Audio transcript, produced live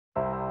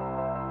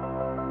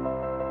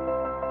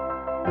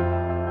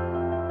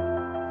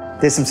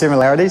There's some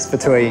similarities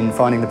between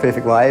finding the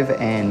perfect wave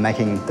and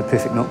making the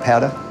perfect milk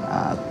powder.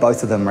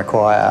 Both of them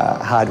require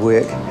hard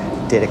work,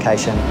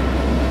 dedication.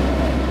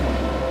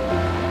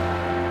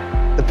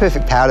 The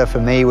perfect powder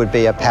for me would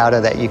be a powder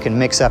that you can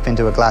mix up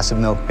into a glass of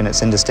milk and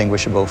it's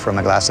indistinguishable from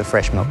a glass of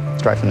fresh milk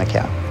straight from the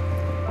cow.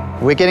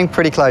 We're getting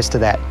pretty close to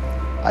that.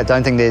 I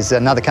don't think there's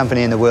another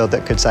company in the world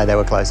that could say they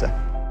were closer.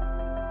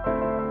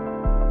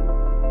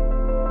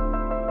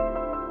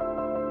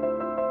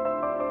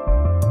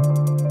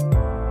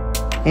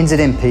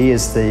 NZMP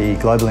is the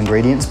global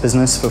ingredients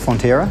business for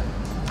Fonterra.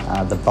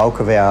 The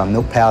bulk of our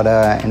milk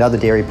powder and other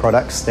dairy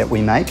products that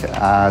we make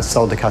are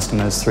sold to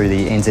customers through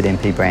the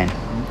NZMP brand.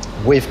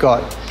 We've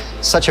got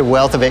such a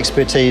wealth of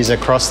expertise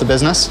across the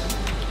business,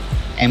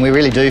 and we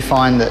really do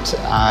find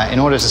that in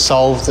order to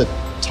solve the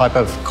type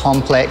of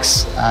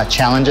complex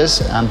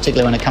challenges,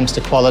 particularly when it comes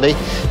to quality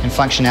and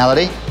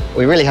functionality,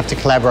 we really have to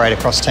collaborate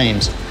across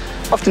teams.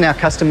 Often our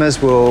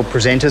customers will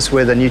present us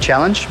with a new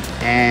challenge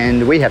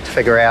and we have to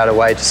figure out a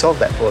way to solve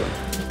that for them.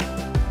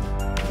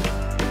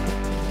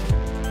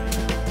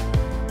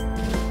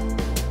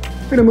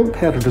 When a milk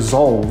powder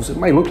dissolves, it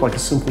may look like a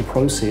simple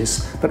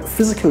process, but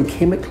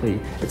physico-chemically,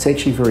 it's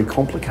actually very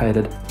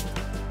complicated.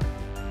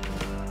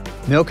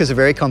 Milk is a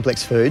very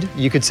complex food.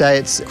 You could say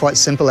it's quite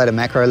simple at a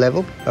macro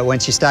level, but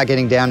once you start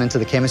getting down into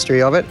the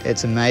chemistry of it,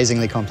 it's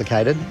amazingly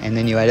complicated, and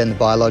then you add in the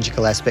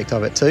biological aspect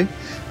of it too,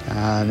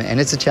 and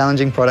it's a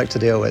challenging product to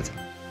deal with.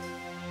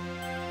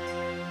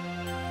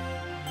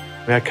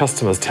 Our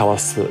customers tell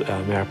us that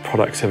our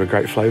products have a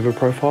great flavour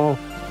profile.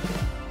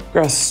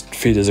 Grass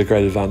feed is a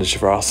great advantage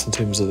for us in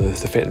terms of the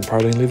fat and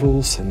protein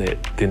levels, and that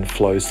then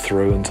flows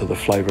through into the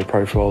flavour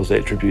profiles, the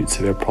attributes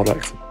of our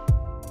products.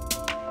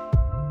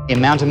 The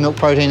amount of milk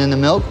protein in the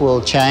milk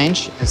will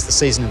change as the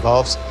season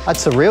evolves.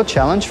 It's a real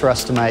challenge for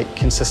us to make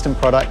consistent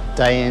product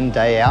day in,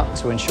 day out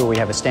to ensure we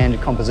have a standard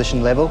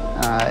composition level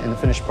in the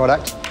finished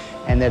product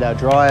and that our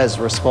dryers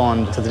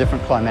respond to the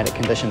different climatic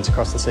conditions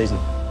across the season.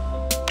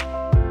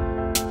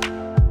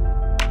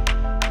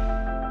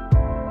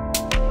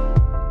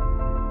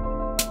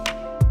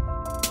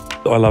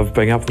 I love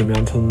being up in the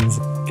mountains,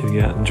 getting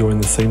out, enjoying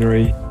the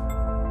scenery.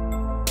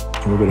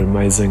 We've got an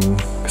amazing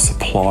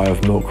supply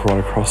of milk right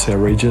across our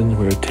region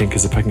where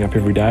tankers are picking up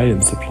every day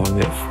and supplying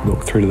that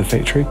milk through to the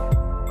factory.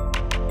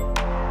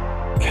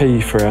 Key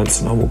for our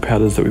instant whole milk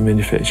powders that we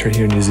manufacture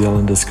here in New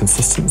Zealand is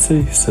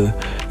consistency. So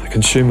the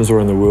consumers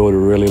around the world are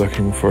really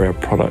looking for our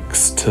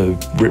products to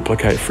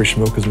replicate fresh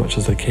milk as much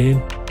as they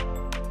can.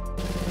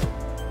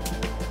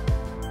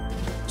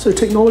 So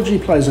technology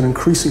plays an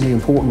increasingly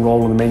important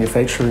role in the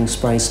manufacturing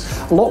space.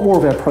 A lot more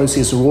of our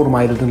processes are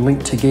automated and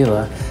linked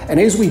together.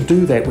 And as we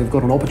do that, we've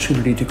got an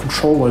opportunity to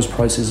control those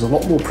processes a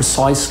lot more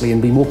precisely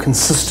and be more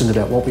consistent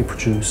about what we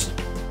produce.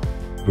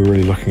 We're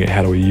really looking at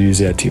how do we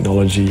use our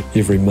technology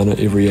every minute,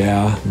 every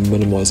hour,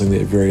 minimising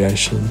that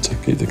variation to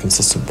get the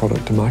consistent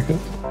product to market.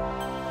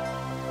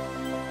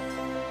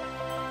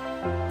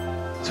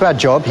 So our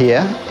job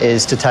here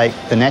is to take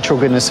the natural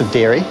goodness of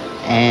dairy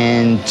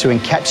and to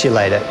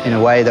encapsulate it in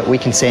a way that we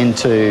can send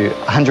to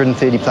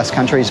 130 plus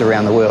countries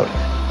around the world.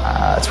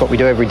 It's what we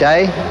do every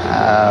day,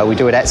 we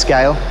do it at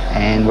scale,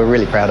 and we're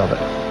really proud of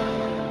it.